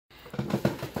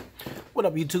What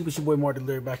up, YouTube? It's your boy Marc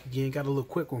Delyric back again. Got a little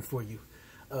quick one for you.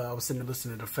 I was sitting there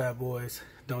listening to the Fat Boys,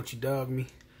 Don't You Dog Me,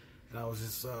 and I was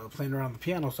just playing around the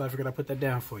piano, so I figured I'd put that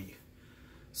down for you.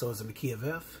 So it's in the key of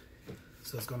F,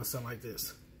 so it's going to sound like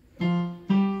this.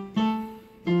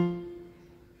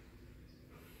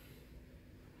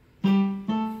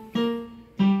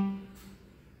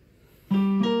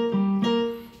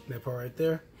 That part right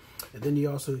there. And then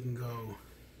you also can go...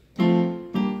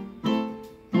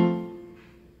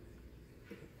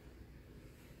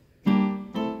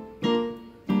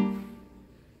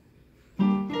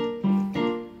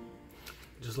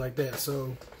 just like that.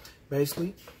 So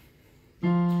basically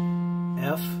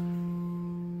F,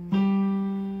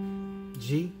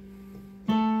 G,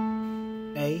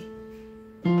 A,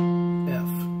 F.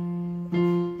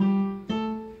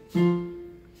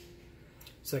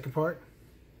 Second part,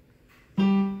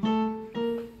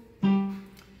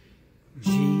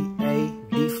 G, A,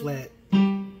 B flat,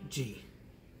 G.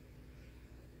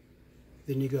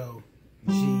 Then you go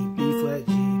G, B flat,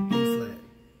 G, B flat.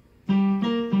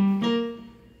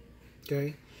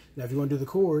 Okay, now if you want to do the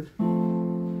chord,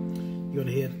 you're going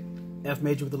to hit F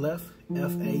major with the left,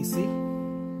 F, A, C.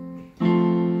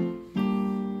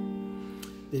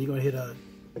 Then you're going to hit a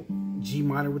G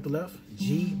minor with the left,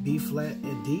 G, B flat,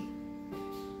 and D.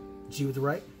 G with the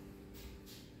right.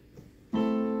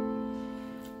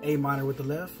 A minor with the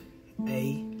left,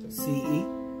 A, C, E.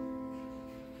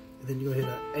 And then you're going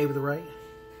to hit a with the right.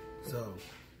 So,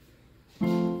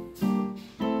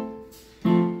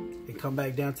 come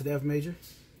back down to the F major,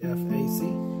 F, A, C.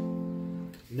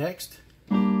 Next,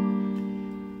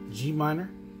 G minor,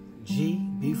 G,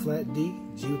 B flat, D,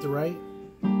 G with the right.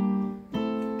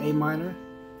 A minor,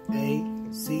 A,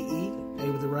 C, E,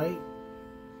 A with the right.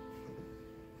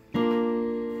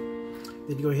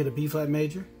 Then you're going to hit a B flat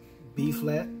major, B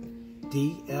flat,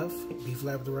 D, F, B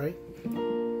flat with the right.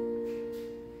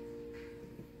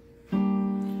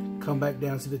 Come back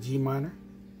down to the G minor,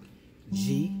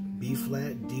 G, B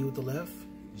flat, D with the left,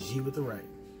 G with the right.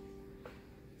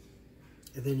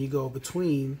 And then you go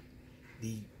between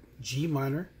the G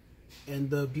minor and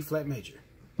the B flat major.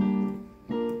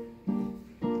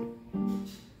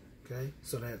 Okay,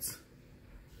 so that's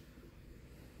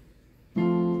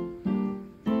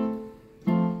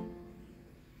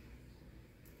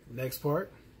next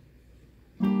part.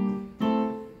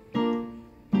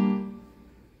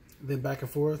 Then back and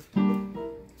forth.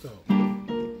 So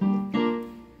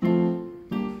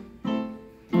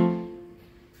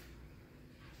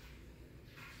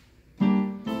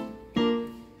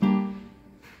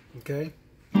okay,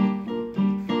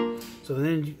 so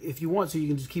then if you want to, you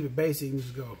can just keep it basic and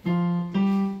just go.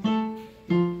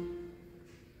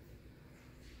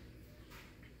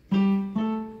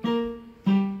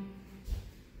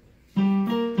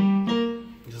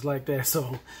 Just like that.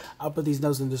 So I'll put these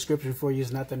notes in the description for you.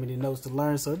 It's not that many notes to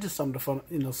learn, so just something to fun,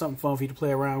 something fun for you to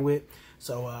play around with.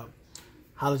 So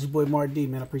holla at your boy Marc D,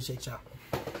 man. I appreciate y'all.